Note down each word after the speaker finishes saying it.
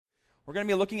We're going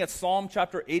to be looking at Psalm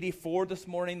chapter 84 this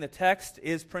morning. The text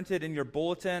is printed in your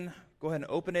bulletin. Go ahead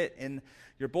and open it in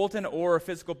your bulletin or a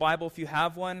physical Bible if you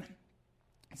have one.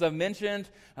 As I've mentioned,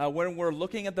 when we're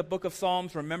looking at the book of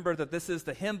Psalms, remember that this is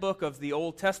the hymn book of the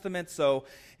Old Testament, so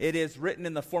it is written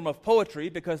in the form of poetry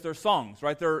because they're songs,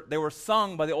 right? They were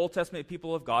sung by the Old Testament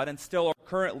people of God and still are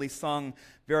currently sung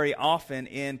very often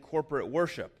in corporate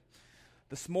worship.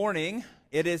 This morning,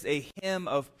 it is a hymn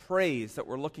of praise that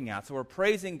we're looking at. So we're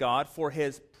praising God for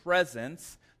His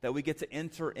presence that we get to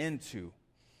enter into.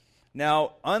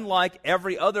 Now, unlike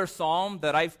every other psalm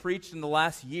that I've preached in the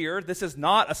last year, this is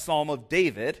not a psalm of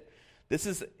David. This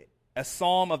is a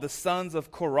psalm of the sons of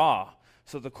Korah.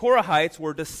 So the Korahites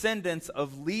were descendants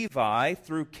of Levi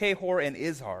through Cahor and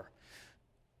Izhar.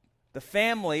 The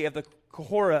family of the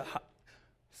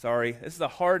this is a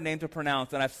hard name to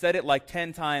pronounce, and I've said it like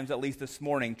 10 times at least this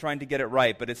morning, trying to get it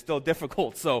right, but it's still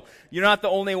difficult. So you're not the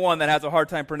only one that has a hard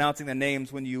time pronouncing the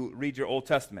names when you read your Old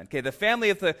Testament. Okay, the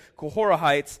family of the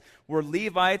Korahites were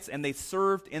Levites, and they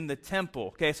served in the temple.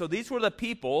 Okay, so these were the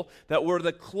people that were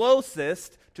the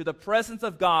closest to the presence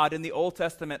of God in the Old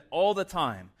Testament all the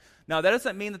time. Now, that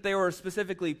doesn't mean that they were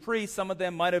specifically priests. Some of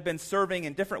them might have been serving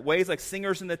in different ways, like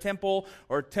singers in the temple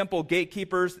or temple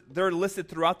gatekeepers. They're listed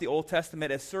throughout the Old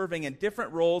Testament as serving in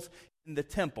different roles in the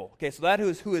temple. Okay, so that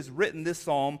is who has written this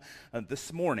psalm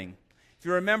this morning. If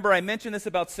you remember, I mentioned this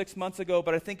about 6 months ago,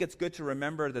 but I think it's good to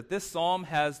remember that this psalm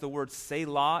has the word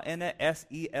Selah in it,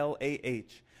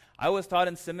 S-E-L-A-H. I was taught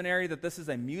in seminary that this is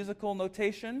a musical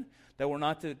notation, that we're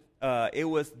not to, it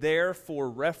was there for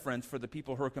reference for the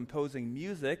people who are composing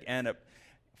music, and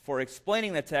for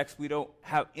explaining the text, we don't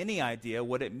have any idea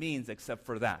what it means except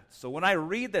for that. So when I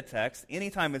read the text,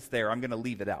 anytime it's there, I'm going to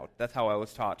leave it out. That's how I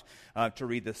was taught to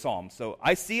read the psalm. So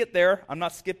I see it there. I'm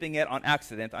not skipping it on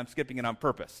accident. I'm skipping it on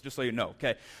purpose, just so you know.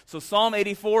 Okay. So Psalm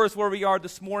 84 is where we are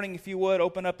this morning. If you would,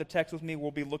 open up the text with me. We'll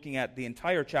be looking at the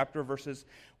entire chapter, verses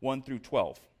 1 through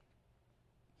 12.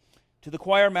 To the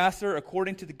choir master,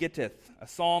 according to the Gittith, a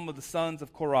psalm of the sons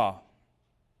of Korah.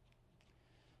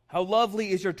 How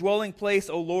lovely is your dwelling place,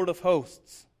 O Lord of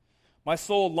hosts! My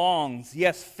soul longs,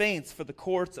 yes, faints for the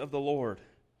courts of the Lord.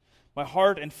 My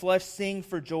heart and flesh sing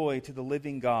for joy to the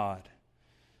living God.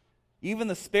 Even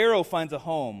the sparrow finds a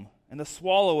home, and the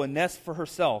swallow a nest for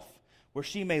herself, where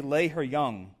she may lay her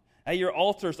young. At your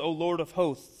altars, O Lord of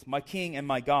hosts, my King and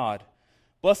my God.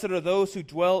 Blessed are those who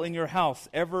dwell in your house,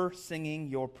 ever singing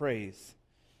your praise.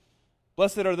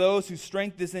 Blessed are those whose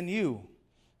strength is in you,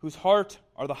 whose heart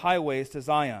are the highways to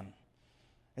Zion.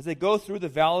 As they go through the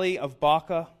valley of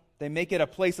Baca, they make it a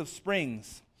place of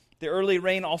springs. The early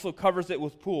rain also covers it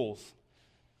with pools.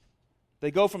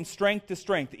 They go from strength to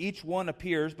strength. Each one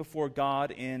appears before God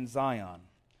in Zion.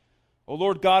 O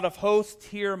Lord God of hosts,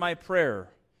 hear my prayer.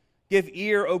 Give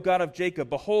ear, O God of Jacob.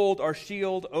 Behold our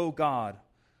shield, O God.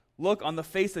 Look on the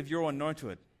face of your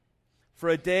anointed. For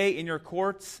a day in your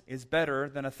courts is better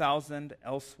than 1,000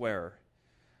 elsewhere.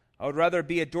 I would rather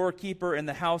be a doorkeeper in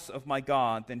the house of my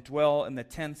God than dwell in the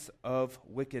tents of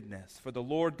wickedness. For the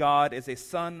Lord God is a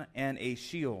sun and a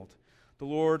shield. The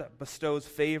Lord bestows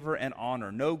favor and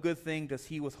honor. No good thing does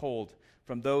he withhold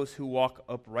from those who walk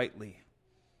uprightly.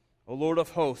 O Lord of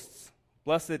hosts,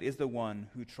 blessed is the one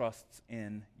who trusts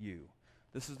in you.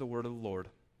 This is the word of the Lord.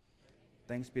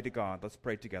 Thanks be to God. Let's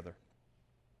pray together.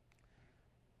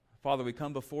 Father, we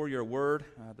come before your word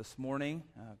this morning.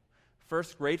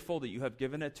 First, grateful that you have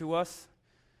given it to us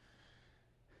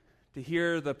to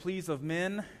hear the pleas of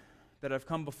men that have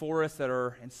come before us that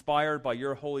are inspired by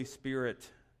your Holy Spirit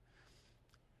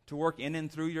to work in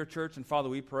and through your church. And Father,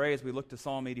 we pray as we look to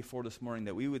Psalm 84 this morning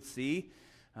that we would see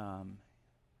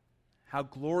how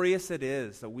glorious it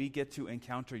is that we get to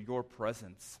encounter your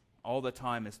presence all the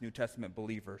time as New Testament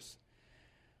believers.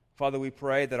 Father, we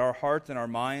pray that our hearts and our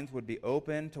minds would be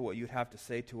open to what you'd have to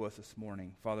say to us this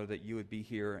morning. Father, that you would be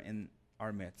here in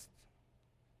our midst.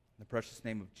 In the precious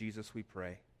name of Jesus we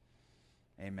pray.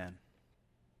 Amen.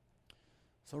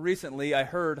 So recently I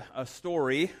heard a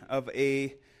story of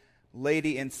a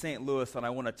lady in St. Louis that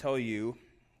I want to tell you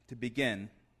to begin.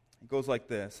 It goes like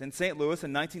this. In St. Louis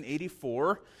in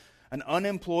 1984, an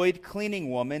unemployed cleaning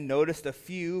woman noticed a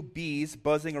few bees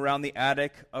buzzing around the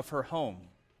attic of her home.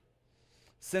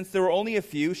 Since there were only a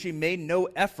few, she made no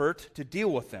effort to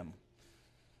deal with them.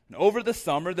 And over the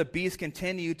summer, the bees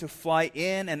continued to fly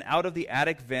in and out of the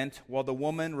attic vent while the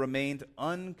woman remained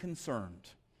unconcerned.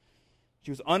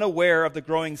 She was unaware of the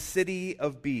growing city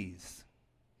of bees.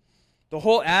 The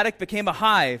whole attic became a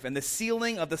hive, and the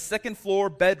ceiling of the second floor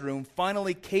bedroom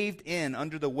finally caved in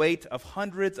under the weight of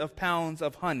hundreds of pounds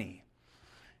of honey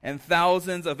and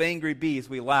thousands of angry bees.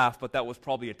 We laugh, but that was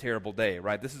probably a terrible day,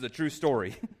 right? This is a true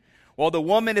story. While the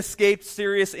woman escaped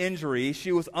serious injury,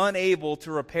 she was unable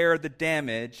to repair the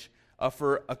damage of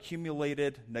her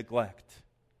accumulated neglect.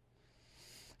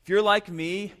 If you're like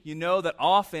me, you know that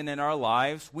often in our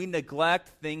lives we neglect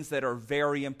things that are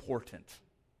very important,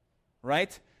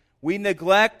 right? We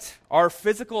neglect our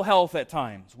physical health at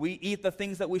times. We eat the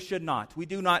things that we should not. We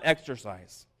do not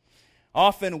exercise.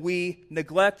 Often we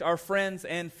neglect our friends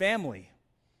and family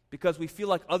because we feel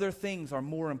like other things are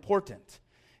more important.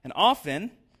 And often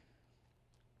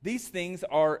these things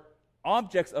are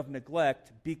objects of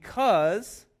neglect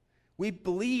because we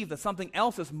believe that something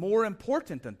else is more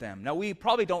important than them. Now, we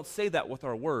probably don't say that with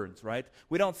our words, right?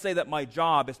 We don't say that my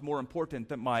job is more important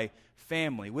than my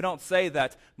family. We don't say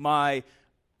that my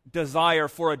desire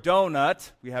for a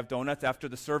donut, we have donuts after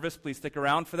the service, please stick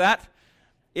around for that,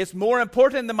 is more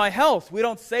important than my health. We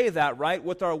don't say that, right,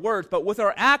 with our words, but with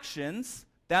our actions,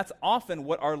 that's often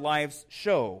what our lives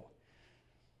show.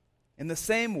 In the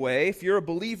same way, if you're a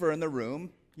believer in the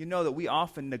room, you know that we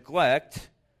often neglect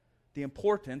the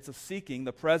importance of seeking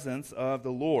the presence of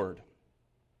the Lord.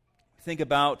 Think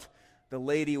about the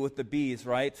lady with the bees,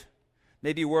 right?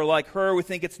 Maybe we're like her, we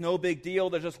think it's no big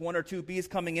deal, there's just one or two bees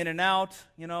coming in and out.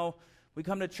 You know, we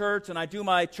come to church and I do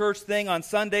my church thing on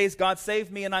Sundays, God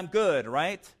saved me and I'm good,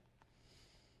 right?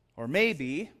 Or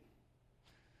maybe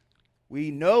we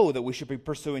know that we should be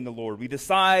pursuing the Lord. We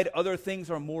decide other things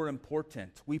are more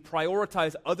important. We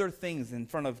prioritize other things in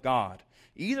front of God.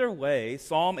 Either way,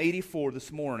 Psalm 84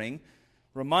 this morning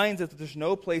reminds us that there's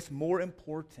no place more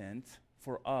important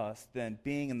for us than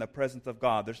being in the presence of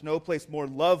God. There's no place more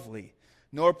lovely,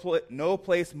 no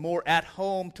place more at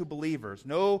home to believers,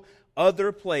 no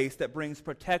other place that brings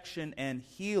protection and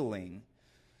healing,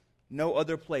 no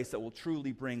other place that will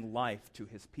truly bring life to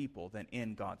his people than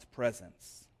in God's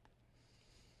presence.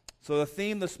 So the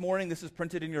theme this morning, this is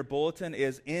printed in your bulletin,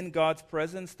 is in God's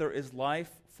presence there is life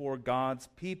for God's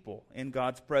people. In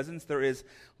God's presence there is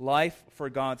life for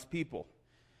God's people.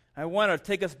 I want to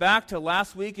take us back to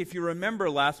last week. If you remember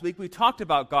last week, we talked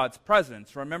about God's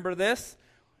presence. Remember this?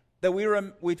 That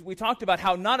we talked about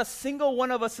how not a single one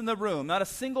of us in the room, not a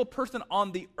single person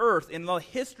on the earth in the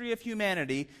history of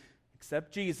humanity,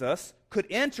 except Jesus, could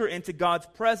enter into God's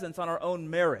presence on our own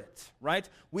merit, right?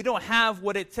 We don't have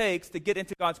what it takes to get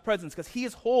into God's presence because he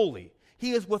is holy.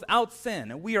 He is without sin,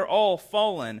 and we are all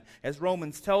fallen, as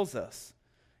Romans tells us.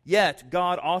 Yet,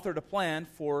 God authored a plan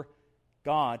for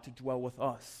God to dwell with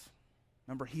us.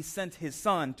 Remember, he sent his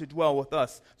Son to dwell with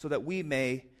us so that we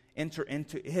may enter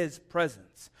into his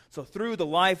presence. So through the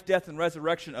life, death, and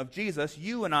resurrection of Jesus,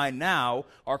 you and I now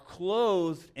are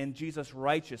clothed in Jesus'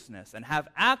 righteousness and have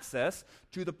access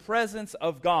to the presence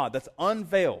of God that's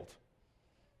unveiled.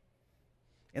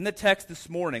 In the text this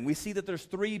morning, we see that there's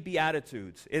three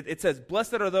beatitudes. It says,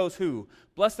 blessed are those who,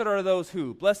 blessed are those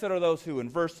who, blessed are those who, in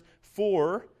verse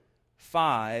 4,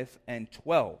 5, and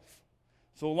 12.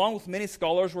 So along with many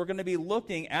scholars, we're going to be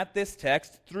looking at this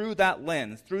text through that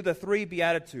lens, through the three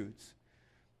beatitudes,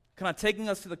 kind of taking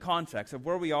us to the context of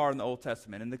where we are in the Old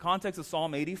Testament. In the context of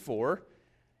Psalm 84,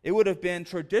 it would have been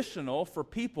traditional for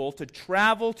people to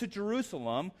travel to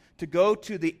Jerusalem to go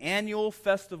to the annual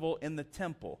festival in the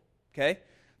temple, okay?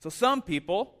 So some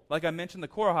people, like I mentioned, the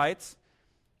Korahites,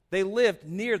 they lived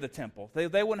near the temple. They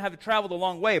wouldn't have to travel a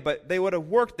long way, but they would have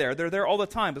worked there. They're there all the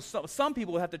time. But some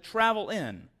people would have to travel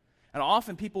in. And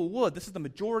often people would. This is the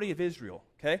majority of Israel,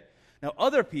 okay? Now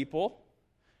other people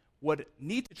would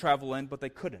need to travel in, but they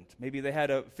couldn't. Maybe they had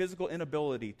a physical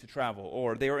inability to travel,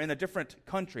 or they were in a different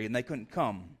country and they couldn't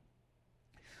come.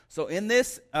 So in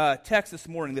this text this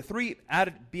morning, the three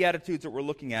beatitudes that we're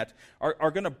looking at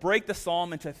are going to break the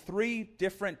psalm into three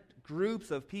different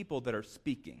groups of people that are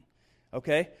speaking.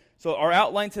 Okay? So our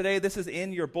outline today, this is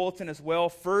in your bulletin as well.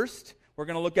 First, we're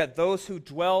going to look at those who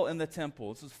dwell in the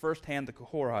temple. This is firsthand the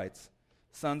Korahites,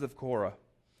 sons of Korah.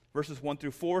 Verses 1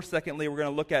 through 4. Secondly, we're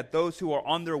going to look at those who are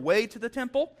on their way to the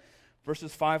temple.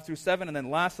 Verses 5 through 7. And then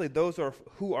lastly, those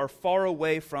who are far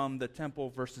away from the temple.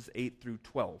 Verses 8 through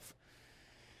 12.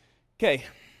 Okay,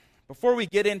 before we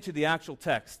get into the actual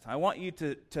text, I want you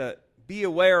to be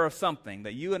aware of something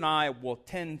that you and I will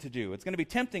tend to do. It's going to be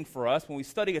tempting for us when we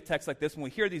study a text like this, when we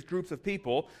hear these groups of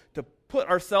people, to put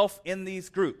ourselves in these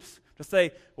groups. To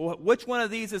say, well, which one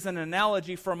of these is an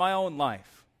analogy for my own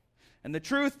life? And the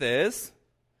truth is,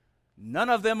 none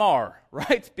of them are,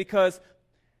 right? Because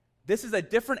this is a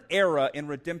different era in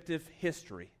redemptive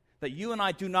history. That you and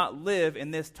I do not live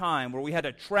in this time where we had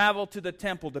to travel to the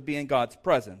temple to be in God's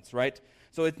presence, right?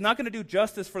 So it's not going to do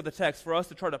justice for the text for us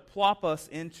to try to plop us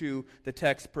into the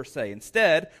text per se.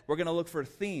 Instead, we're going to look for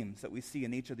themes that we see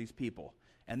in each of these people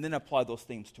and then apply those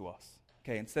themes to us.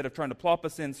 Okay, instead of trying to plop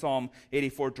us in Psalm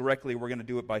 84 directly, we're going to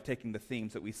do it by taking the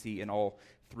themes that we see in all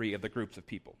three of the groups of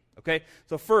people. Okay,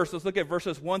 so first, let's look at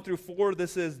verses 1 through 4.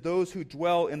 This is those who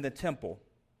dwell in the temple.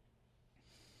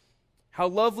 How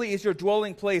lovely is your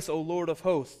dwelling place, O Lord of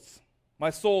hosts! My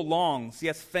soul longs,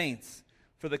 yes faints,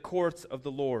 for the courts of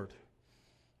the Lord.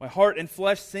 My heart and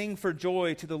flesh sing for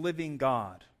joy to the living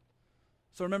God.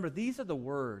 So remember, these are the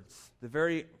words, the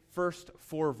very first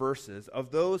 4 verses of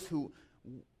those who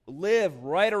live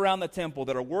right around the temple,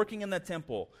 that are working in the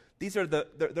temple. These are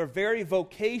their very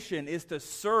vocation is to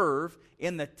serve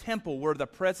in the temple where the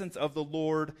presence of the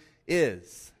Lord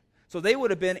is. So they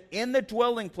would have been in the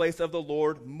dwelling place of the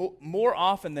Lord more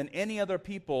often than any other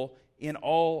people in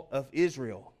all of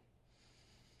Israel.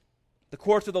 The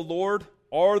courts of the Lord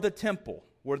are the temple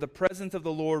where the presence of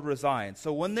the Lord resides.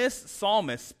 So when this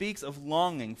psalmist speaks of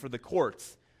longing for the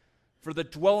courts, for the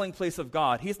dwelling place of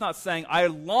God, he's not saying, I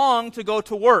long to go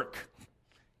to work.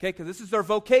 Okay, because this is their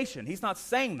vocation. He's not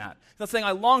saying that. He's not saying,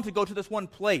 I long to go to this one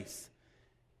place.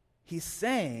 He's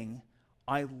saying,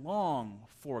 I long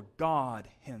for God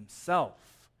himself.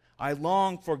 I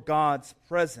long for God's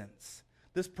presence.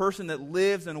 This person that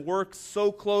lives and works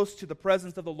so close to the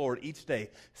presence of the Lord each day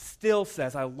still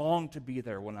says, I long to be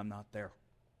there when I'm not there.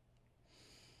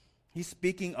 He's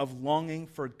speaking of longing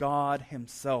for God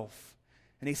himself.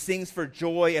 And he sings for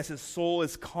joy as his soul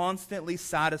is constantly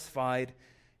satisfied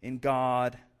in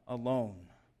God alone.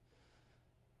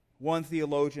 One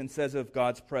theologian says of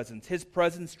God's presence, his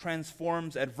presence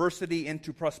transforms adversity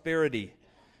into prosperity,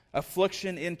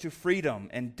 affliction into freedom,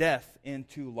 and death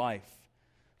into life.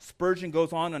 Spurgeon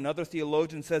goes on, another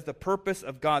theologian says, the purpose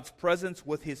of God's presence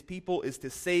with his people is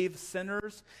to save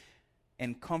sinners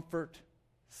and comfort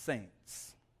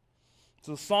saints.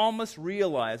 So the psalmist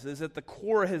realizes at the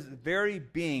core of his very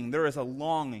being, there is a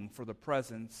longing for the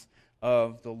presence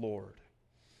of the Lord.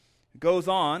 It goes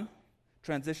on,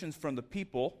 transitions from the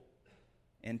people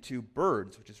into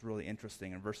birds, which is really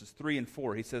interesting. In verses 3 and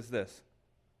 4, he says this,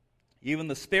 even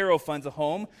the sparrow finds a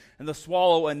home, and the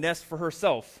swallow a nest for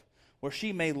herself, where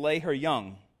she may lay her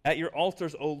young. At your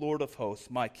altars, O Lord of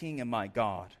hosts, my King and my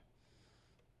God.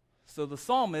 So the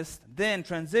psalmist then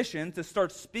transitions to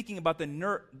start speaking about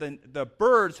the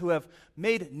birds who have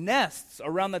made nests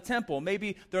around the temple.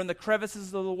 Maybe they're in the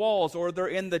crevices of the walls, or they're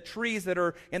in the trees that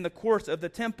are in the courts of the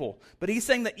temple. But he's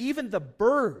saying that even the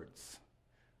birds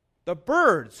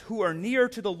who are near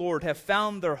to the Lord have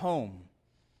found their home.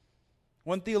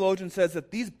 One theologian says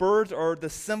that these birds are the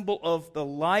symbol of the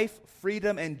life,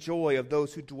 freedom, and joy of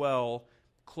those who dwell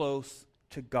close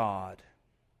to God.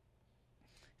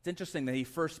 It's interesting that he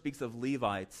first speaks of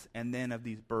Levites and then of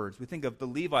these birds. We think of the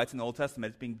Levites in the Old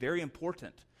Testament as being very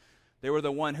important. They were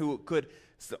the one who could,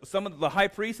 some of the high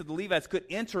priests of the Levites could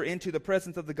enter into the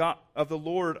presence of the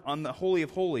Lord on the Holy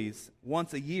of Holies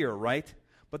once a year, right?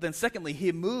 But then secondly,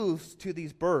 he moves to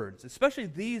these birds, especially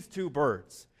these 2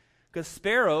 birds. Because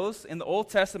sparrows in the Old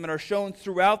Testament are shown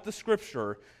throughout the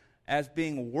Scripture as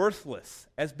being worthless,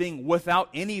 as being without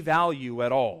any value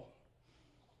at all.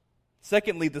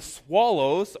 Secondly, the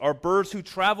swallows are birds who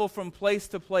travel from place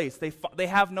to place. They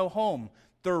have no home.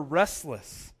 They're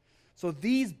restless. So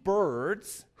these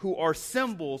birds, who are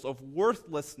symbols of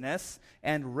worthlessness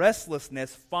and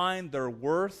restlessness, find their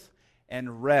worth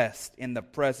and rest in the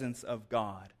presence of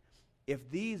God. If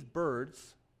these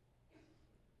birds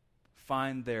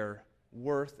find their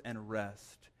worth and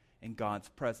rest in God's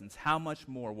presence, how much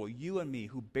more will you and me,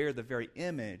 who bear the very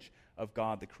image of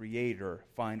God the Creator,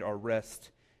 find our rest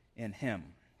in him?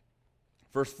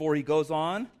 Verse 4, he goes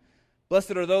on,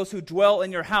 blessed are those who dwell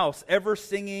in your house, ever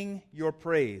singing your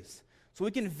praise. So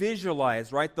we can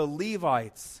visualize, right, the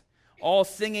Levites all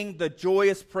singing the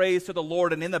joyous praise to the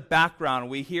Lord, and in the background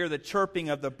we hear the chirping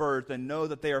of the birds and know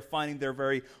that they are finding their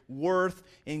very worth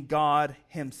in God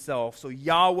himself. So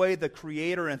Yahweh, the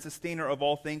creator and sustainer of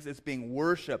all things, is being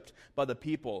worshipped by the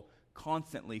people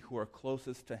constantly who are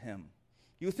closest to him.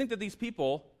 You would think that these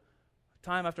people,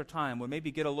 time after time, would maybe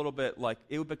get a little bit like,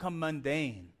 it would become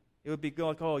mundane. It would be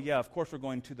like, oh yeah, of course we're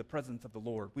going to the presence of the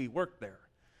Lord. We work there.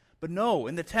 But no,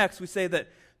 in the text we say that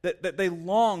they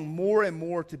long more and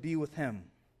more to be with him.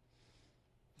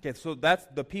 Okay, so that's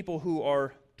the people who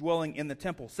are dwelling in the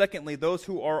temple. Secondly, those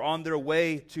who are on their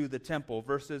way to the temple,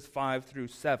 verses 5 through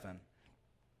 7.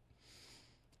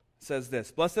 Says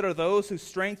this, blessed are those whose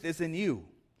strength is in you,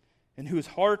 and whose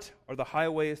heart are the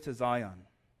highways to Zion.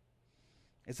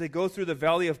 As they go through the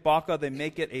valley of Baca, they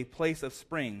make it a place of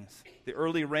springs. The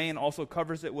early rain also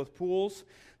covers it with pools.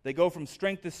 They go from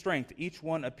strength to strength. Each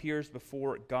one appears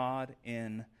before God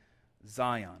in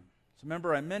Zion. So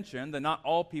remember I mentioned that not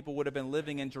all people would have been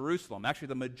living in Jerusalem. Actually,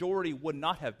 the majority would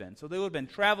not have been. So they would have been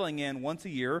traveling in once a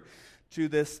year to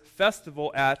this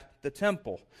festival at the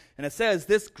temple. And it says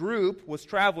this group was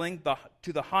traveling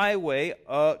to the highway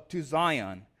to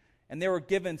Zion. And they were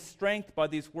given strength by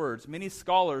these words. Many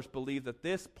scholars believe that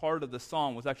this part of the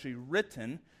psalm was actually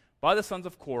written by the sons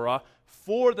of Korah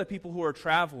for the people who are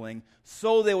traveling,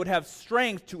 so they would have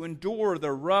strength to endure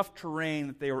the rough terrain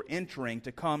that they were entering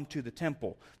to come to the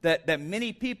temple. That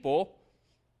many people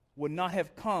would not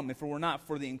have come if it were not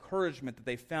for the encouragement that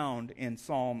they found in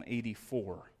Psalm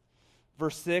 84.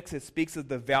 Verse 6, it speaks of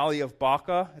the valley of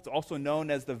Baca. It's also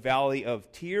known as the valley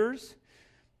of tears,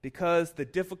 because the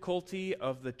difficulty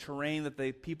of the terrain that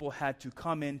the people had to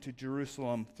come into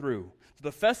Jerusalem through. So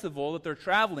the festival that they're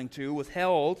traveling to was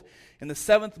held in the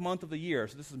 7th month of the year.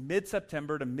 So this is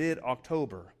mid-September to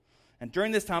mid-October. And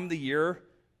during this time of the year,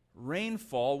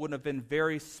 rainfall would have been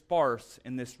very sparse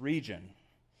in this region.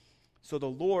 So the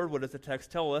Lord, what does the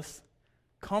text tell us?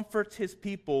 Comforts his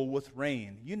people with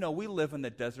rain. You know, we live in the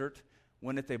desert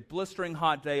when it's a blistering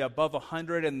hot day above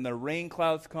 100 and the rain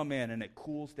clouds come in and it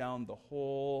cools down the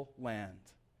whole land.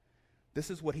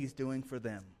 This is what he's doing for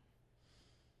them.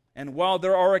 And while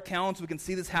there are accounts, we can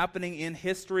see this happening in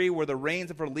history where the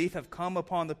rains of relief have come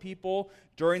upon the people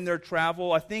during their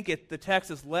travel. I think the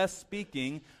text is less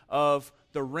speaking of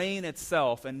the rain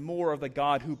itself and more of the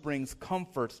God who brings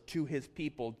comfort to his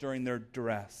people during their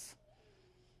duress.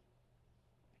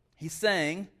 He's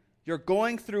saying, you're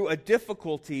going through a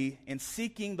difficulty in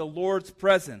seeking the Lord's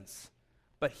presence,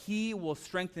 but he will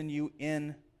strengthen you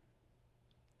in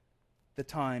the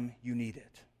time you need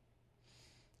it.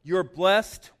 You're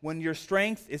blessed when your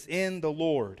strength is in the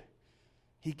Lord.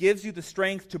 He gives you the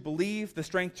strength to believe, the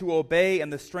strength to obey,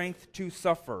 and the strength to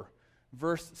suffer.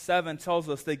 Verse 7 tells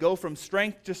us they go from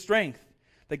strength to strength,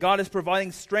 that God is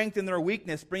providing strength in their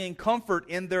weakness, bringing comfort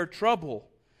in their trouble.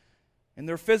 In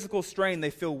their physical strain, they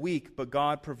feel weak, but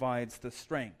God provides the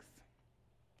strength.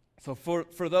 So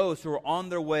for those who are on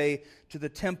their way to the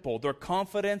temple, their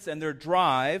confidence and their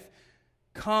drive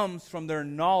comes from their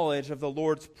knowledge of the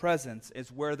Lord's presence,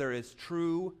 is where there is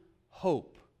true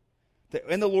hope.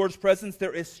 In the Lord's presence,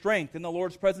 there is strength. In the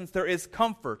Lord's presence, there is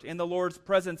comfort. In the Lord's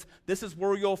presence, this is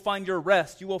where you'll find your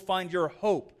rest. You will find your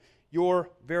hope, your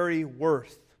very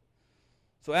worth.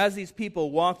 So as these people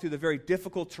walk through the very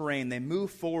difficult terrain, they move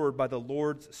forward by the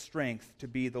Lord's strength to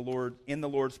be in the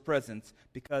Lord's presence,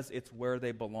 because it's where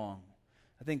they belong.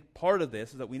 I think part of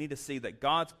this is that we need to see that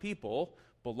God's people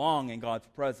belong in God's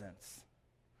presence,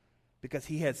 because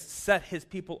he has set his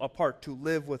people apart to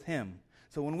live with him.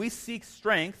 So when we seek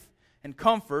strength and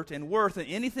comfort and worth in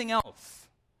anything else,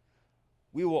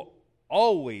 we will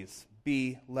always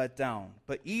be let down.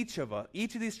 But each of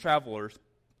these travelers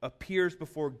appears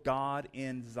before God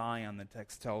in Zion, the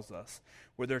text tells us,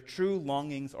 where their true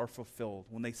longings are fulfilled.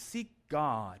 When they seek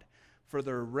God for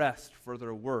their rest, for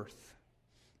their worth,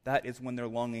 that is when their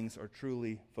longings are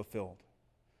truly fulfilled.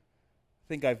 I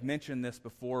think I've mentioned this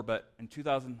before, but in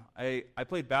 2000, I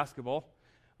played basketball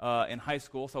in high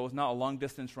school, so I was not a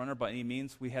long-distance runner by any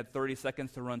means. We had 30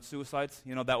 seconds to run suicides.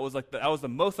 You know, that was the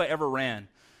most I ever ran.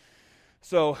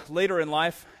 So later in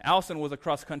life, Allison was a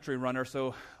cross-country runner,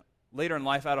 so later in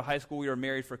life, out of high school, we were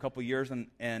married for a couple years,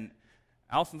 and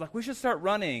Allison's like, we should start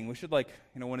running. We should, one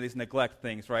of these neglect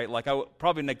things, right? I was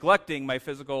probably neglecting my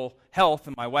physical health,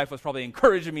 and my wife was probably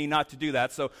encouraging me not to do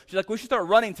that. So she's like, we should start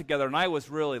running together, and I was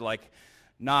really,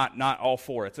 not all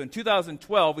for it. So in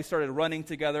 2012, we started running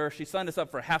together. She signed us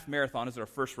up for a half marathon as our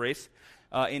first race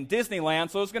in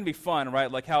Disneyland, so it was going to be fun,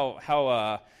 right?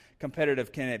 How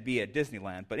competitive can it be at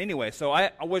Disneyland? But anyway, so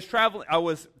I was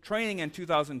training in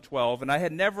 2012, and I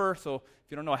had never, so if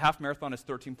you don't know, a half marathon is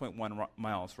 13.1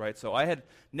 miles, right? So I had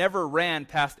never ran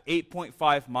past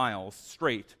 8.5 miles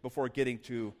straight before getting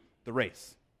to the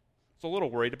race. So a little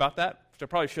worried about that, which I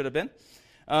probably should have been.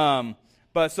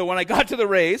 But so when I got to the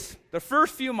race, the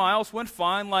first few miles went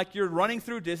fine, like you're running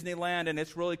through Disneyland and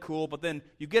it's really cool, but then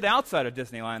you get outside of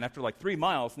Disneyland after 3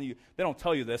 miles, and they don't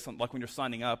tell you this, like when you're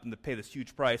signing up and they pay this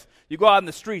huge price. You go out in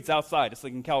the streets outside, it's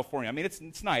like in California. I mean,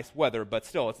 it's nice weather, but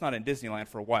still, it's not in Disneyland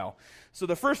for a while. So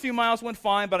the first few miles went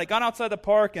fine, but I got outside the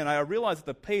park and I realized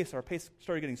that our pace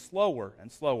started getting slower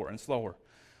and slower and slower.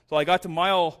 So I got to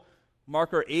mile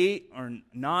marker 8 or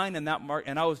 9 and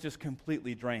I was just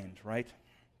completely drained, right?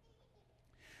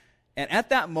 And at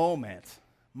that moment,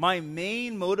 my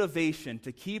main motivation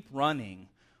to keep running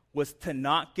was to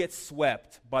not get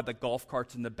swept by the golf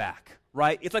carts in the back,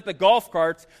 right? It's like the golf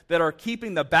carts that are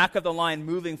keeping the back of the line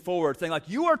moving forward, saying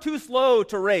you are too slow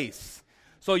to race,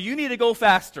 so you need to go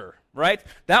faster, right?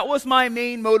 That was my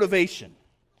main motivation,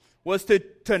 was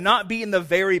to not be in the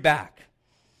very back.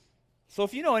 So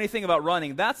if you know anything about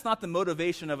running, that's not the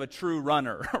motivation of a true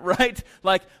runner, right?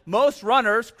 Like most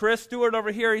runners, Chris Stewart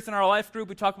over here, he's in our life group,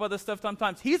 we talk about this stuff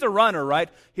sometimes. He's a runner, right?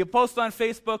 He'll post on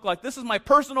Facebook like, this is my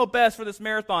personal best for this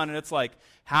marathon, and it's like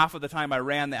half of the time I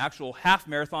ran the actual half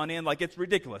marathon in, like it's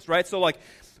ridiculous, right? So like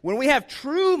when we have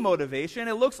true motivation,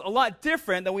 it looks a lot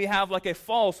different than we have like a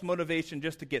false motivation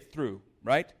just to get through,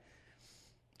 right?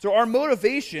 So our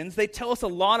motivations, they tell us a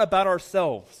lot about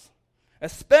ourselves,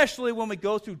 especially when we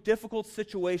go through difficult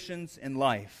situations in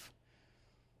life.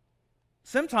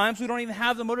 Sometimes we don't even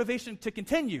have the motivation to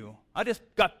continue. I just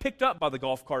got picked up by the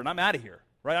golf cart and I'm out of here,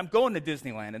 right? I'm going to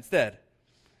Disneyland instead.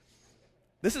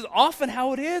 This is often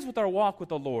how it is with our walk with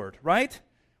the Lord, right?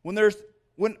 When we're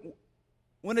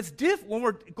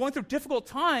going through difficult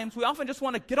times, we often just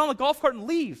want to get on the golf cart and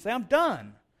leave, say I'm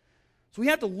done. So we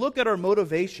have to look at our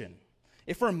motivation.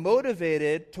 If we're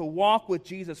motivated to walk with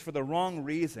Jesus for the wrong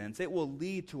reasons, it will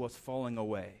lead to us falling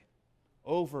away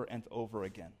over and over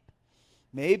again.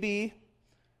 Maybe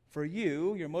for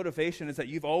you, your motivation is that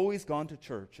you've always gone to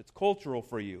church. It's cultural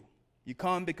for you. You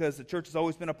come because the church has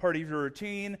always been a part of your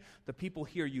routine. The people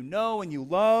here you know and you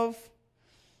love.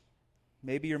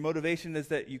 Maybe your motivation is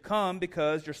that you come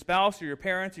because your spouse or your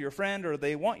parents or your friend or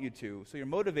they want you to. So you're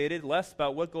motivated less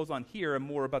about what goes on here and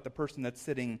more about the person that's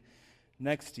sitting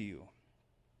next to you.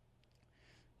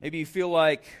 Maybe you feel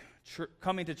like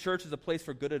coming to church is a place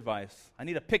for good advice. I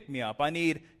need a pick-me-up. I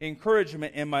need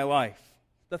encouragement in my life.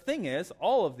 The thing is,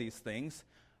 all of these things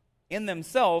in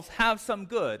themselves have some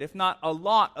good, if not a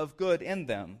lot of good in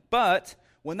them. But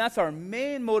when that's our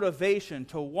main motivation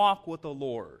to walk with the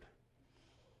Lord,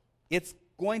 it's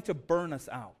going to burn us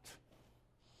out.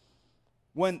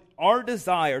 When our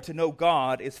desire to know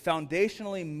God is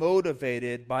foundationally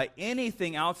motivated by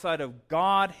anything outside of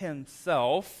God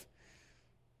Himself,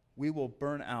 we will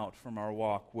burn out from our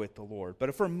walk with the Lord. But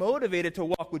if we're motivated to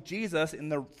walk with Jesus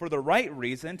for the right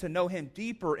reason, to know Him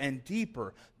deeper and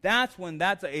deeper, that's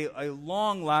a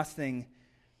long-lasting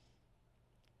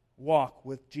walk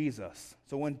with Jesus.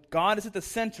 So when God is at the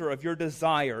center of your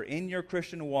desire in your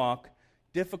Christian walk,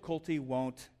 difficulty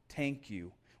won't tank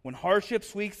you. When hardship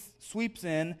sweeps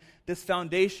in, this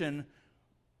foundation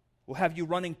will have you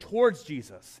running towards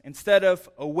Jesus instead of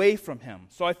away from Him.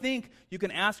 So I think you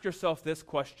can ask yourself this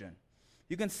question.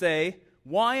 You can say,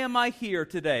 why am I here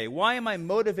today? Why am I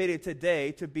motivated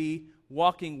today to be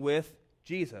walking with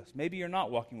Jesus? Maybe you're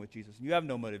not walking with Jesus and you have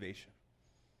no motivation.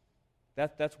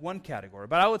 That's one category.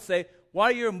 But I would say, why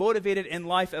are you motivated in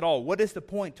life at all? What is the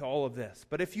point to all of this?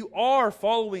 But if you are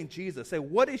following Jesus, say,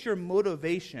 what is your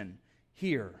motivation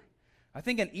here? I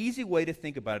think an easy way to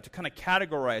think about it, to kind of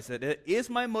categorize it, is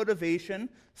my motivation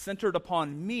centered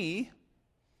upon me,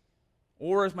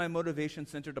 or is my motivation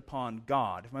centered upon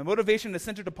God? If my motivation is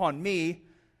centered upon me,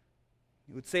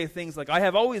 you would say things like, I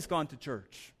have always gone to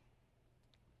church,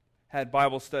 had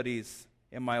Bible studies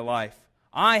in my life.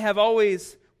 I have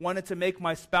always wanted to make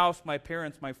my spouse, my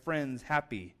parents, my friends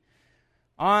happy.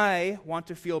 I want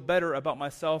to feel better about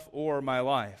myself or my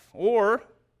life. Or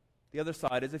the other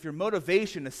side is if your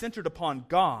motivation is centered upon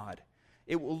God,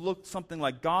 it will look something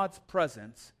like God's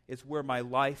presence is where my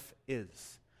life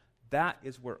is. That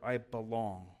is where I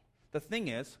belong. The thing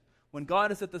is, when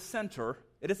God is at the center,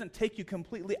 it doesn't take you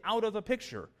completely out of the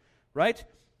picture, right?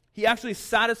 He actually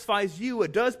satisfies you.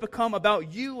 It does become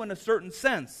about you in a certain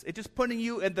sense. It's just putting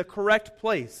you in the correct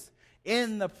place,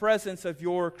 in the presence of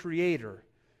your Creator.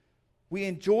 We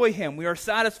enjoy Him. We are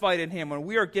satisfied in Him. And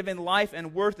we are given life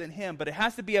and worth in Him. But it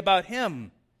has to be about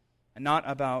Him and not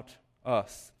about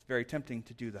us. It's very tempting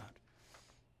to do that.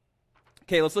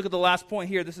 Okay, let's look at the last point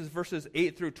here. This is verses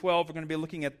 8 through 12. We're going to be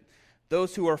looking at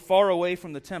those who are far away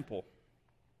from the temple.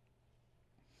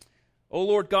 O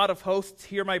Lord God of hosts,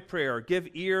 hear my prayer. Give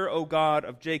ear, O God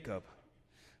of Jacob.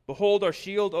 Behold our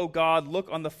shield, O God. Look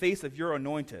on the face of your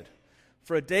anointed.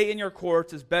 For a day in your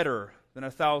courts is better than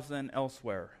 1,000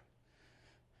 elsewhere.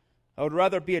 I would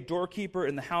rather be a doorkeeper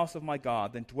in the house of my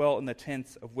God than dwell in the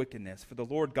tents of wickedness. For the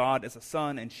Lord God is a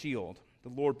sun and shield. The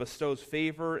Lord bestows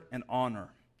favor and honor.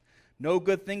 No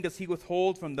good thing does He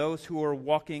withhold from those who are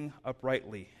walking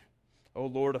uprightly. O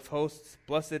Lord of hosts,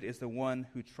 blessed is the one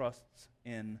who trusts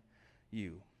in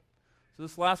you. So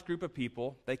this last group of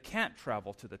people, they can't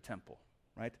travel to the temple,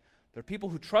 right? They're people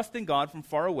who trust in God from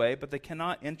far away, but they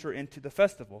cannot enter into the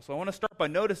festival. So I want to start by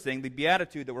noticing the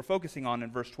beatitude that we're focusing on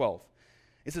in verse 12.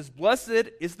 It says, blessed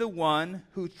is the one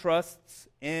who trusts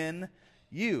in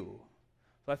you.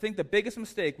 So I think the biggest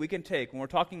mistake we can take when we're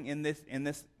talking in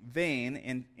this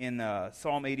vein in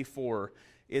Psalm 84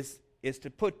 is to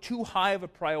put too high of a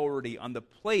priority on the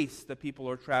place that people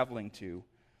are traveling to,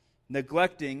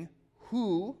 neglecting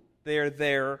who they are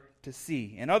there to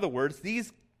see. In other words,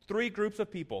 these three groups of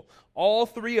people, all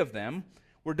three of them,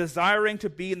 were desiring to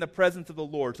be in the presence of the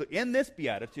Lord. So in this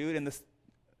beatitude, in this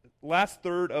last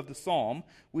third of the psalm,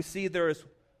 we see there is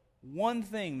one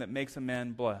thing that makes a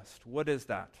man blessed. What is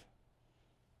that?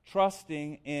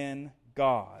 Trusting in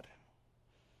God.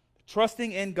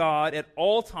 Trusting in God at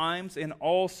all times, in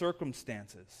all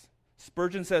circumstances.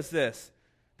 Spurgeon says this,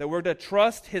 that we're to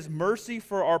trust His mercy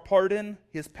for our pardon,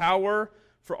 His power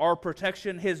for our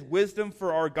protection, His wisdom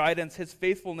for our guidance, His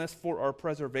faithfulness for our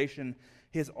preservation,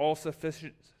 His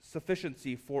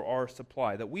all-sufficiency for our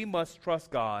supply. That we must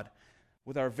trust God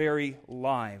with our very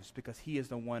lives because He is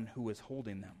the one who is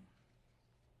holding them.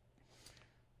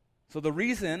 So the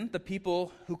reason the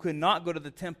people who could not go to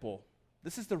the temple,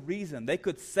 this is the reason they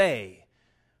could say,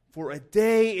 "For a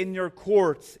day in your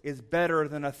courts is better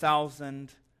than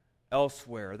 1,000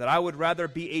 elsewhere." That I would rather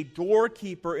be a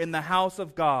doorkeeper in the house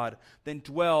of God than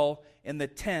dwell in the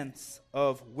tents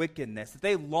of wickedness. That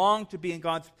they long to be in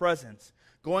God's presence.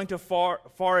 Going to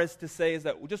far as to say is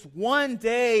that just one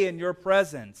day in your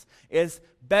presence is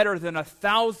better than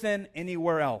 1,000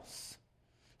 anywhere else.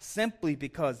 Simply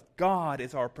because God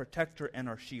is our protector and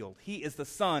our shield. He is the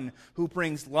sun who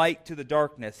brings light to the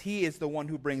darkness. He is the one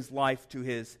who brings life to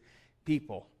His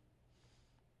people.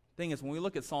 The thing is, when we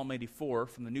look at Psalm 84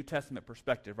 from the New Testament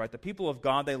perspective, right, the people of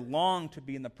God, they long to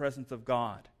be in the presence of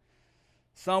God.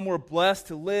 Some were blessed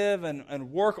to live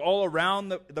and work all around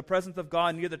the presence of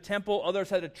God near the temple. Others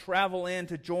had to travel in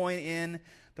to join in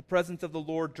the presence of the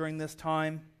Lord during this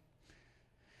time.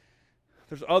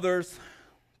 There's others,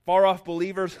 far-off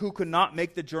believers who could not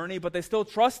make the journey, but they still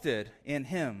trusted in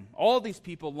Him. All of these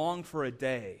people longed for a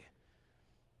day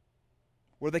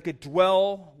where they could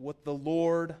dwell with the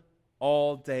Lord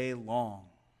all day long.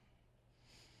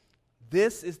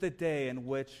 This is the day in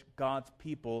which God's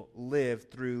people live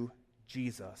through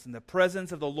Jesus. And the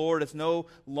presence of the Lord is no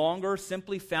longer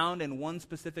simply found in one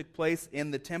specific place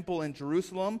in the temple in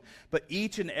Jerusalem, but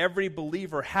each and every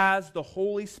believer has the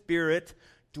Holy Spirit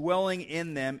dwelling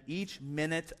in them each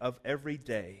minute of every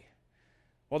day.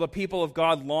 While the people of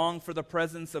God long for the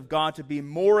presence of God to be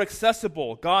more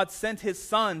accessible, God sent His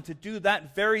Son to do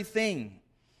that very thing.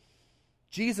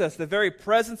 Jesus, the very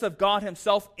presence of God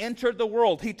Himself, entered the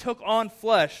world. He took on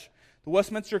flesh. The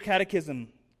Westminster Catechism,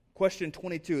 question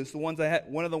 22, is one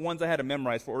of the ones I had to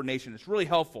memorize for ordination. It's really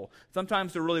helpful.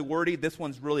 Sometimes they're really wordy. This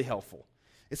one's really helpful.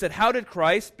 It said, "How did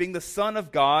Christ, being the Son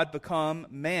of God, become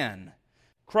man?"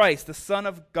 Christ, the Son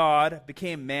of God,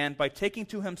 became man by taking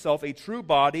to Himself a true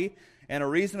body and a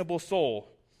reasonable soul,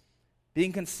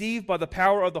 being conceived by the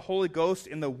power of the Holy Ghost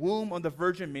in the womb of the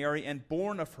Virgin Mary and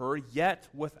born of her, yet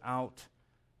without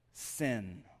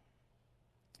sin.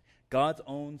 God's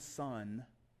own Son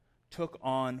took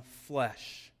on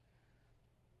flesh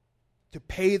to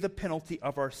pay the penalty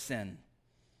of our sin.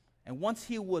 And once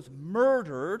He was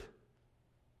murdered,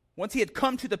 once He had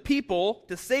come to the people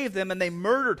to save them and they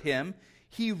murdered Him,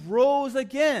 He rose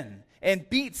again and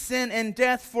beat sin and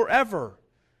death forever.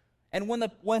 And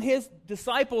when His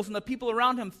disciples and the people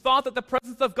around Him thought that the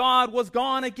presence of God was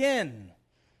gone again,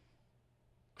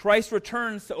 Christ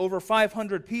returns to over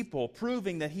 500 people,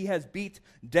 proving that He has beat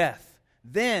death.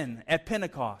 Then, at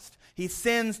Pentecost, He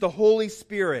sends the Holy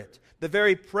Spirit, the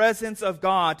very presence of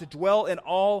God, to dwell in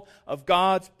all of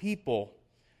God's people.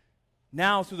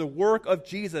 Now, through the work of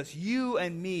Jesus, you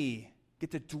and me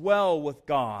get to dwell with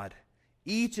God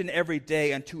each and every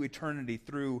day unto eternity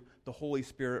through the Holy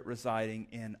Spirit residing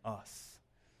in us.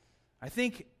 I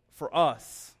think for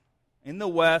us, in the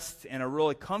West, in a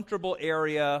really comfortable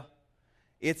area,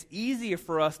 it's easier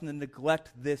for us to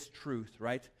neglect this truth,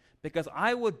 right? Because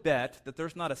I would bet that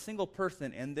there's not a single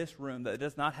person in this room that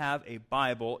does not have a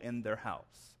Bible in their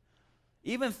house.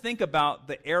 Even think about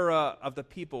the era of the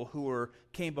people who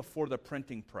came before the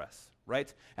printing press,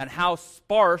 right? And how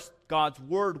sparse God's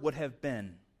Word would have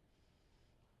been.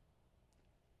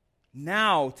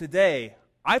 Now, today,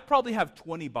 I probably have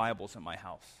 20 Bibles in my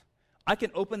house. I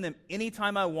can open them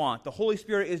anytime I want. The Holy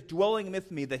Spirit is dwelling with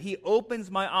me, that He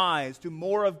opens my eyes to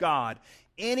more of God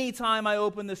anytime I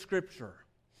open the Scripture.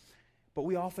 But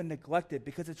we often neglect it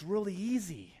because it's really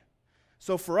easy.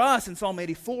 So for us in Psalm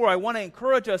 84, I want to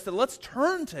encourage us that let's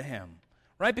turn to Him,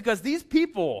 right? Because these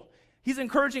people, He's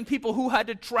encouraging people who had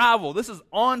to travel. This is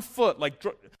on foot,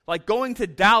 like going to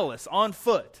Dallas on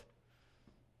foot,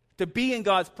 to be in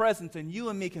God's presence, and you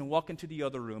and me can walk into the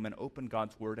other room and open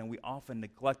God's Word, and we often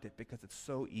neglect it because it's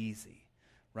so easy,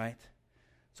 right?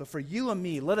 So for you and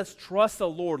me, let us trust the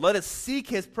Lord. Let us seek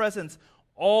His presence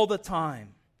all the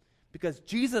time, because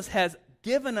Jesus has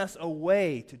given us a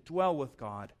way to dwell with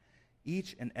God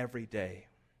each and every day.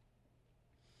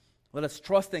 Let us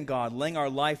trust in God, laying our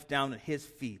life down at his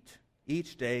feet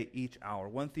each day, each hour.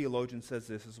 One theologian says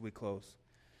this as we close.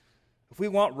 If we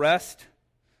want rest,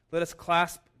 let us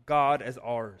clasp God as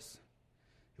ours.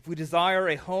 If we desire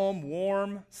a home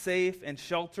warm, safe, and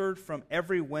sheltered from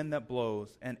every wind that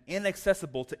blows, and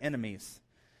inaccessible to enemies,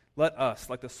 let us,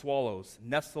 like the swallows,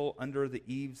 nestle under the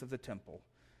eaves of the temple.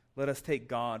 Let us take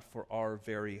God for our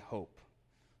very hope.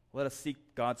 Let us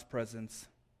seek God's presence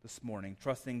this morning,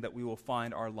 trusting that we will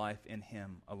find our life in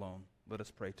him alone. Let us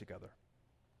pray together.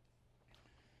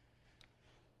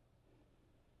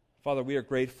 Father, we are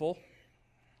grateful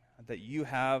that you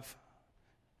have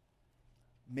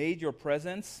made your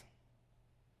presence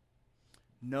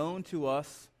known to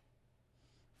us,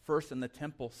 first in the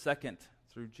temple, second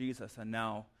through Jesus, and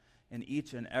now in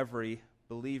each and every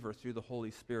believer through the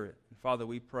Holy Spirit. And Father,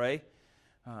 we pray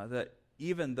that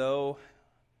even though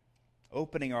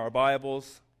opening our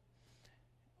Bibles,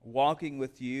 walking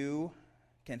with you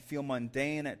can feel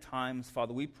mundane at times,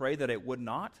 Father, we pray that it would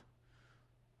not,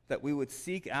 that we would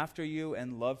seek after you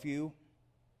and love you,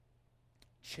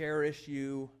 cherish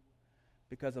you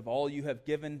because of all you have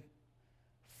given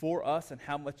for us and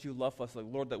how much you love us.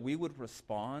 Lord, that we would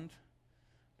respond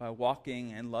by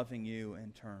walking and loving you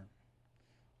in turn.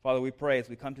 Father, we pray as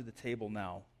we come to the table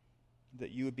now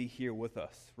that you would be here with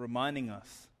us, reminding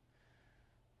us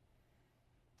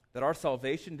that our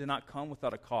salvation did not come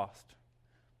without a cost,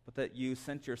 but that you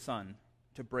sent your Son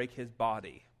to break his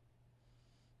body,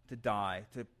 to die,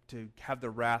 to have the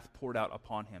wrath poured out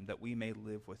upon him, that we may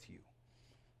live with you.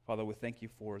 Father, we thank you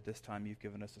for this time you've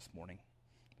given us this morning.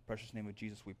 In the precious name of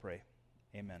Jesus we pray.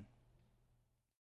 Amen.